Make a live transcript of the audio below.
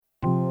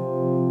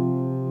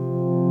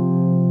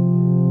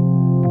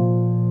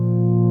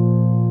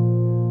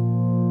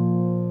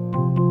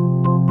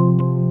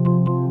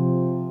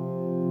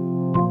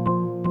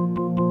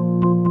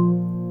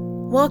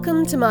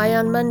Welcome to My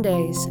on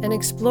Mondays, an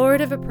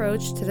explorative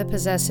approach to the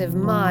possessive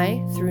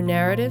my through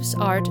narratives,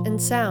 art, and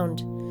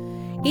sound.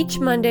 Each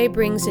Monday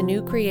brings a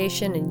new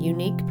creation and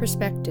unique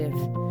perspective.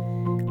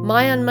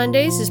 My on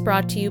Mondays is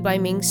brought to you by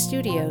MING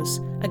Studios,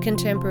 a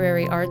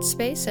contemporary art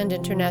space and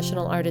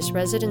international artist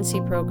residency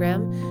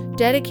program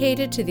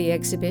dedicated to the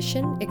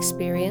exhibition,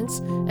 experience,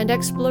 and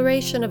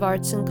exploration of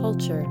arts and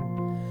culture.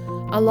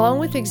 Along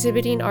with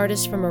exhibiting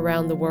artists from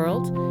around the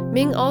world,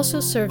 MING also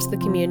serves the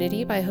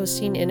community by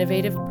hosting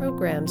innovative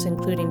programs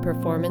including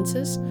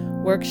performances,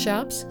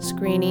 workshops,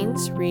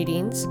 screenings,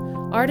 readings,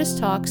 artist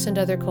talks, and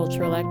other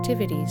cultural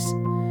activities.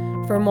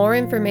 For more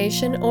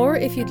information, or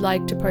if you'd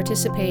like to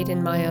participate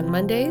in My on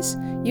Mondays,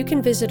 you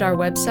can visit our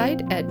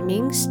website at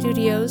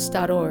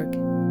mingstudios.org.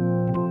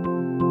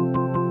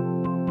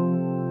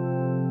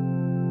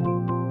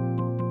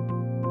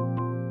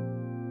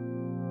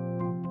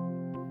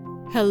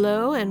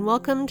 Hello, and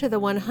welcome to the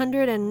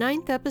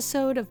 109th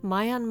episode of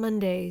My on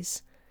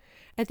Mondays.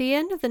 At the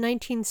end of the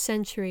 19th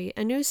century,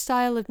 a new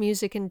style of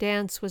music and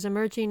dance was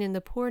emerging in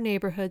the poor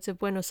neighborhoods of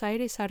Buenos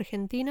Aires,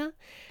 Argentina,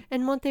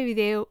 and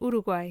Montevideo,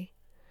 Uruguay.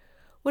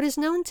 What is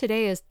known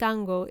today as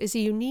tango is a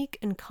unique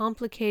and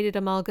complicated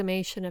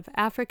amalgamation of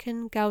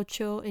African,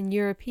 gaucho, and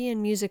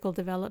European musical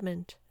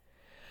development.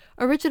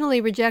 Originally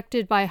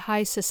rejected by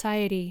high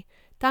society,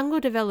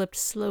 tango developed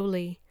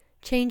slowly,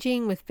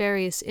 changing with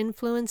various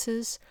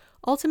influences,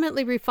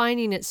 ultimately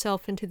refining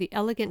itself into the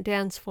elegant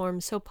dance form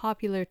so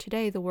popular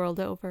today the world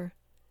over.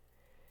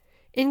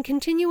 In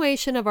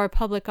continuation of our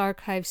Public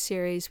Archive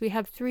series, we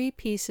have 3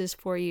 pieces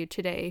for you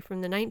today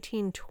from the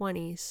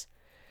 1920s.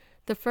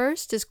 The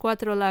first is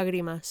Cuatro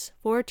Lágrimas,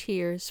 4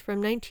 Tears, from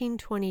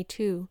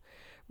 1922,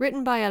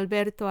 written by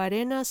Alberto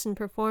Arenas and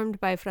performed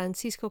by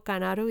Francisco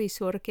Canaro y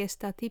su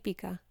Orquesta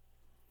Típica.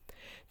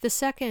 The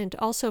second,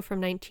 also from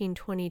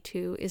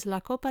 1922, is La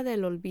Copa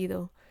del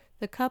Olvido,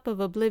 The Cup of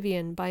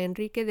Oblivion, by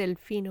Enrique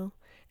Delfino,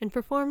 and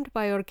performed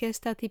by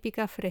Orquesta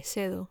Típica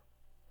Fresedo.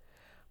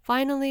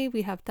 Finally,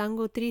 we have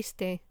Tango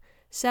Triste,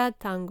 Sad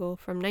Tango,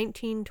 from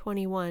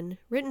 1921,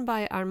 written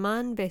by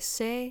Armand,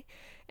 Vecsey,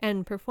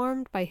 and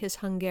performed by his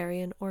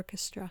Hungarian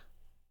orchestra.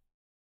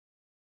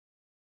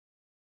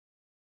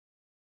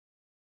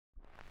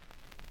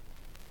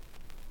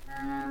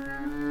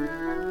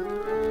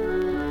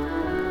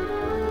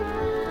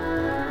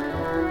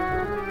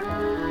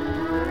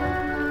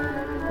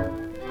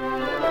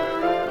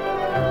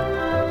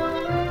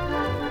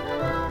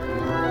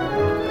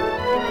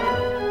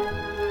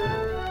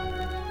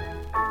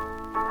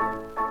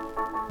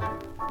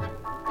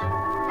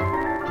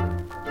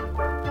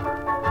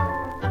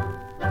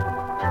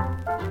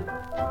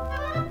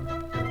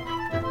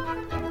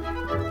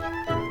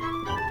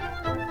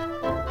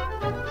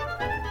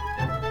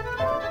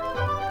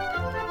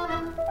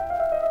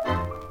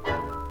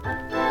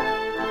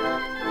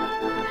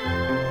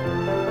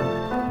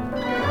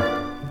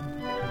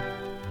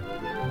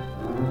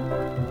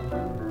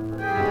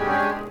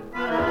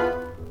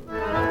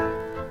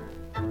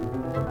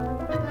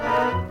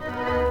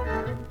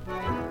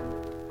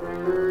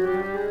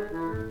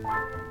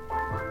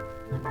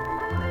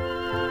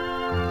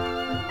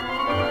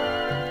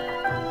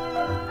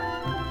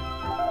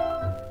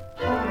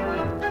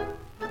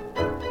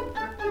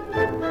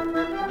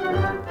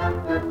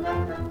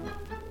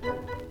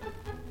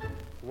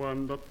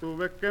 Cuando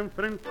tuve que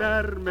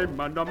enfrentarme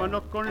mano a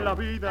mano con la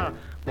vida,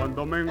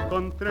 cuando me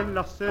encontré en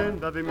la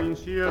senda de mi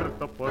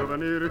incierto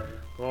porvenir,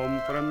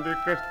 comprendí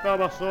que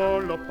estaba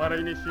solo para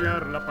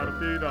iniciar la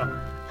partida,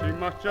 sin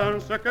más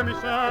chance que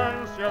mis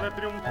ansias de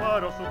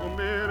triunfar o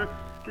sucumbir.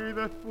 Y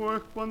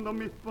después cuando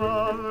mis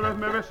padres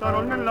me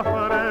besaron en la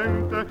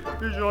frente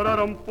y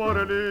lloraron por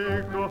el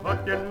hijo a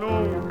quien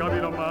nunca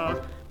vino más,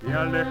 me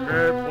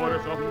alejé por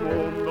esos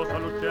mundos a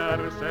luchar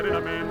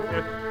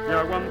serenamente y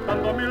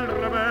aguantando 1000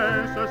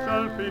 reveses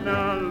al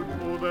final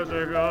pude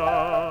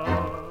llegar.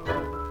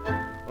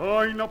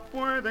 Hoy no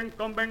pueden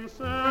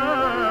convencerme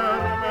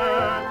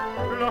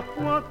las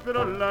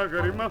 4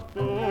 lágrimas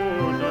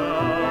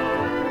tuyas,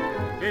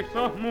 si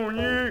sos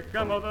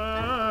muñeca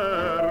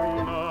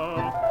moderna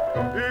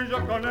y yo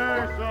con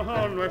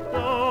eso no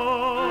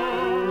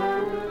estoy.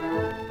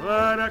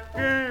 ¿Para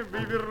qué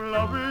vivir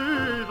la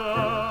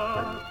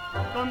vida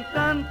con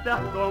tantas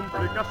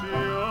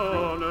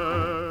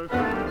complicaciones?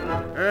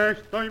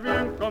 Estoy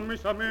bien con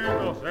mis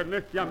amigos en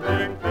este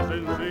ambiente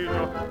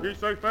sencillo y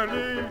soy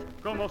feliz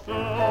como soy.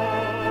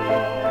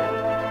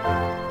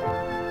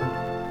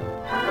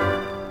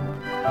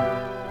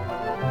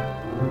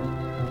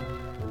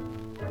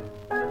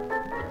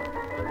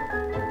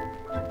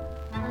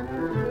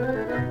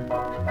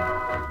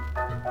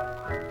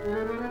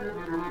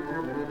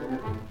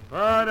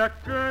 ¿Para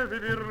qué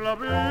vivir la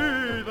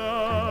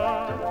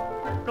vida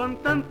con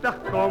tantas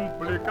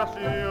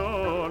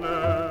complicaciones?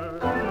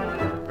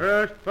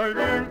 Estoy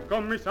bien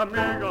con mis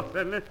amigos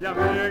en este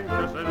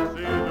ambiente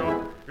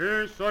sencillo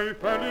y soy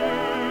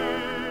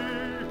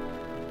feliz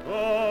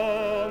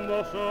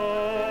como soy.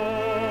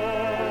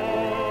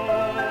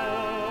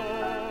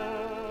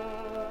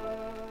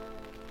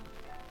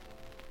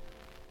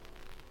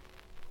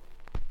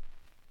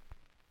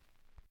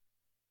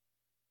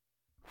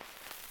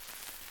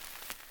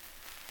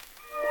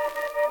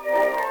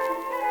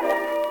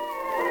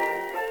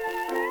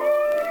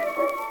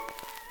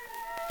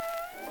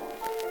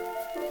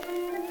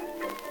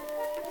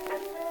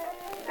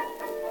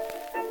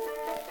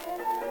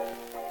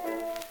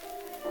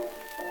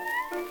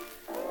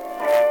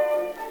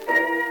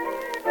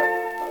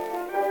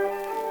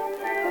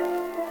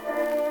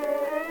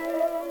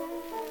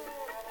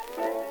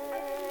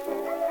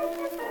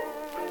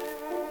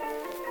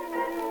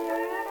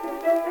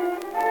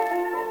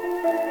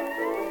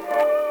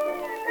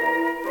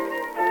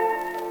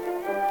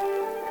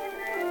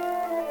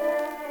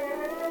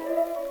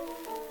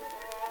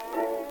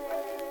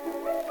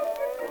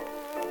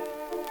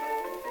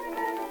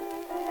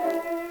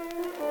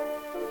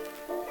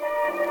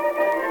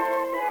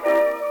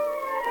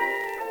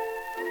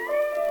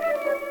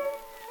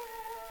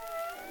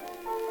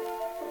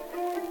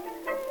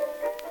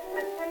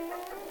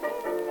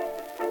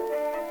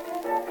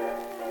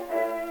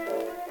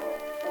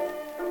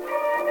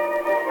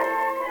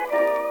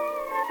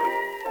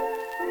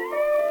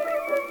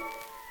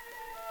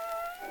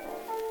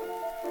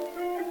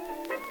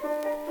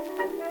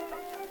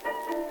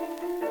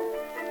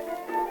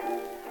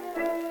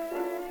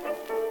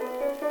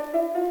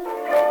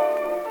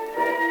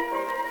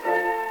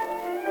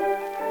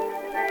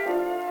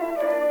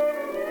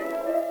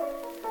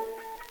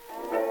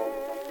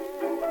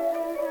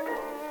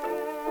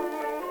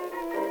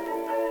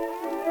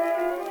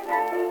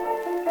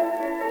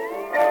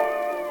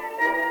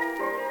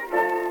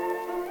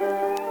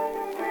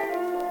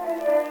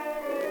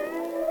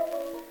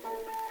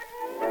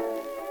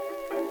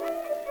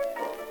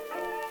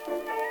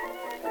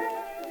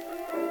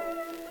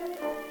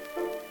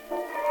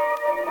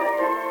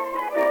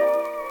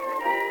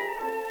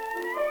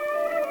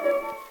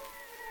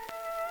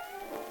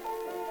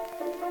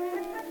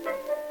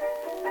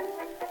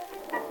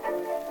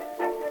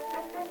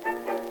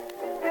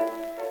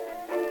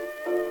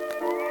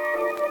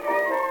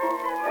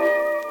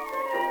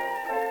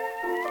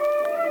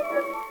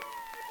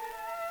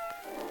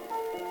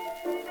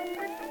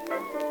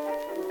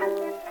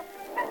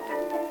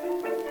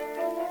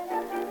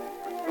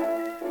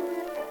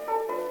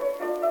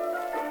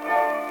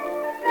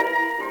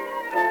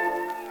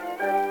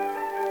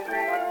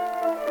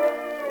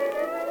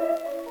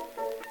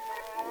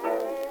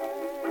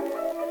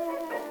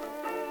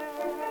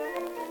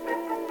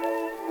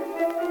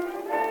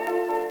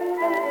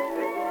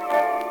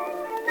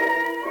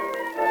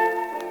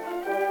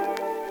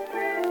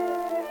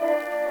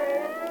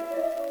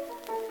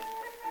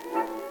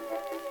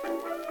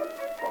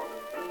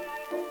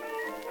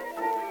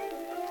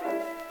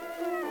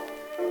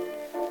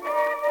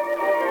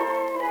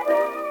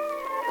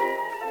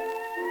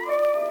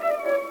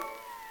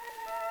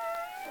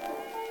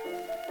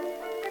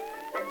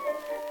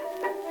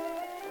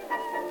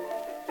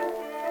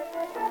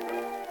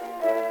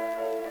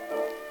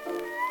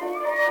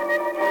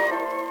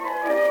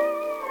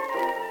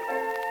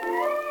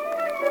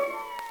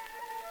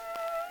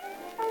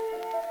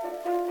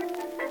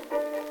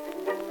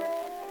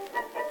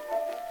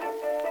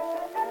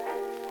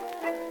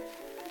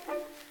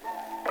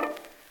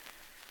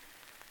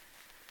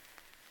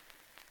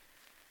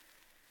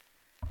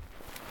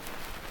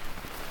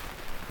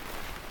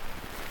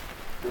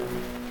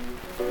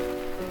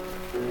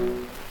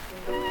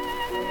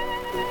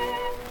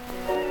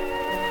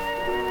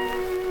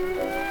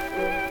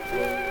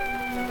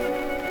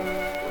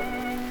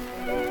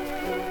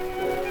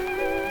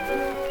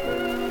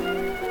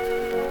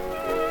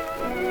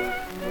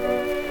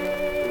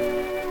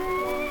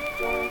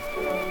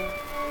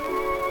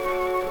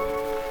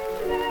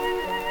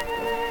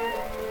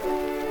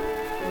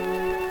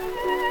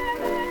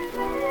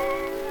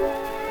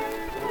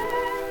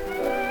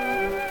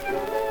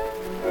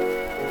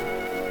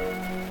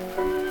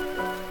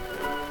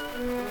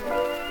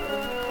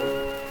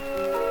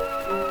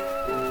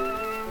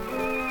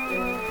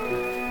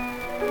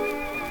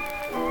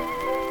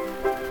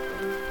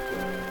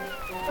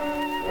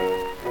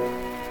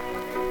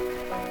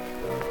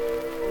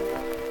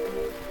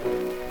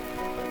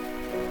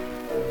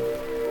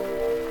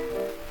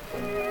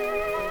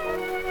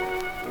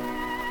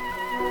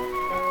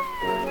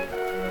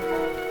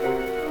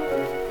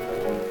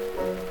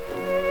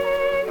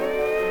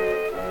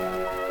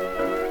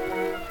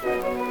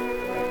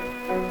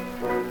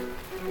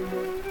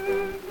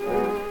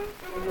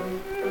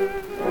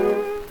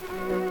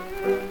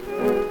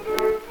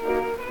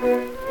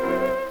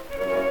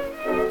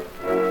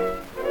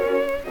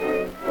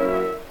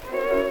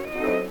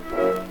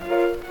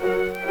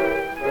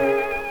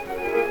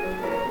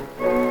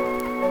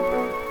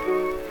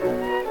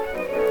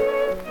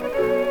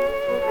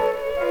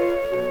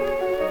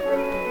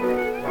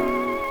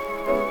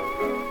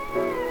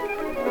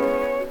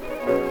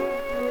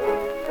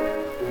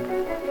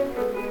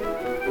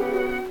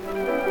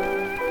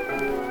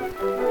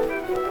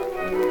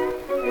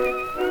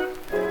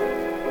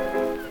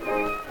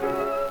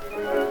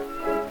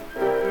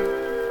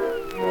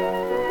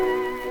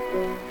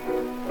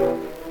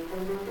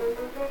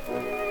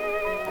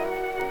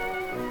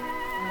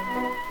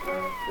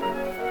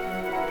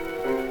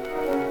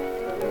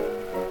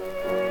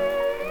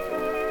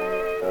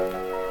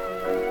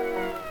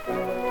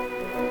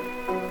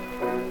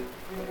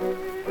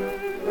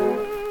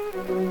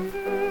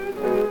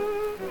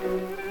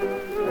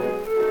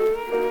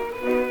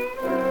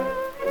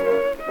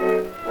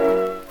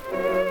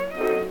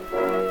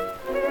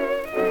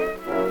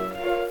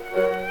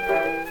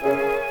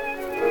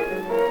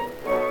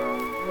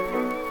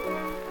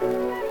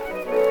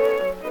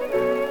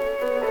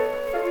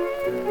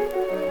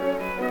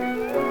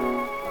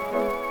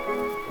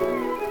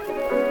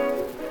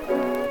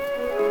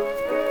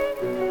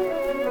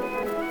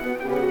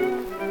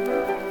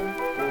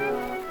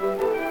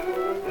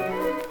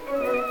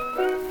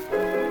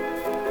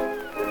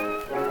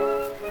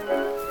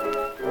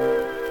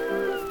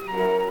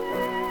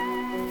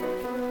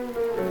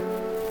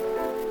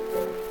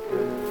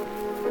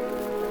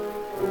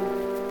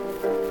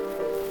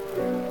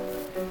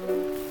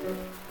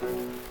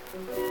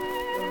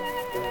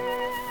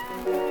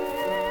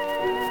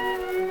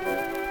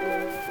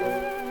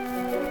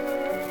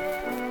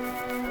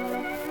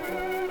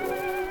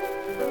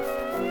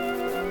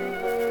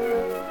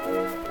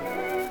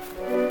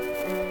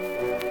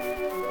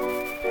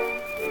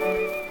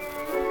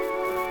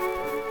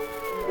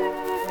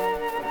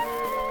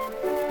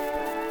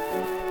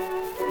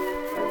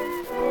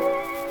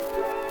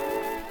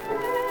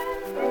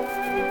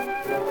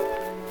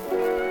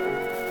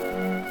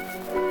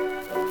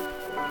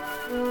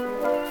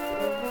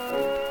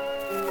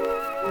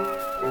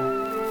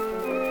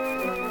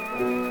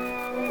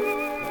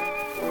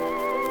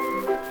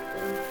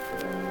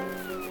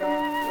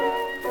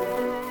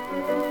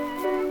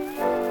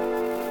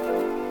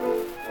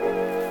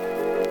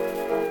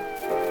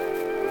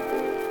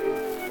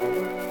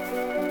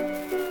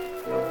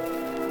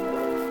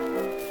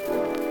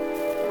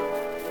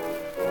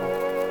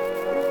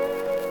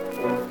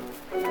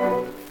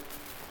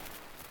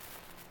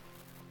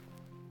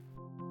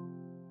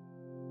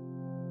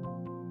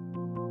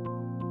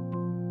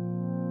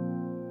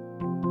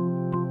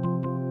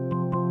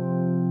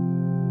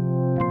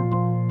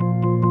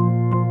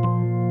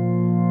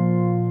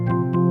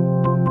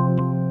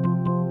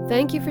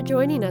 Thank you for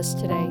joining us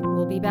today.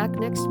 We'll be back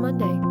next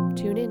Monday.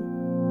 Tune in.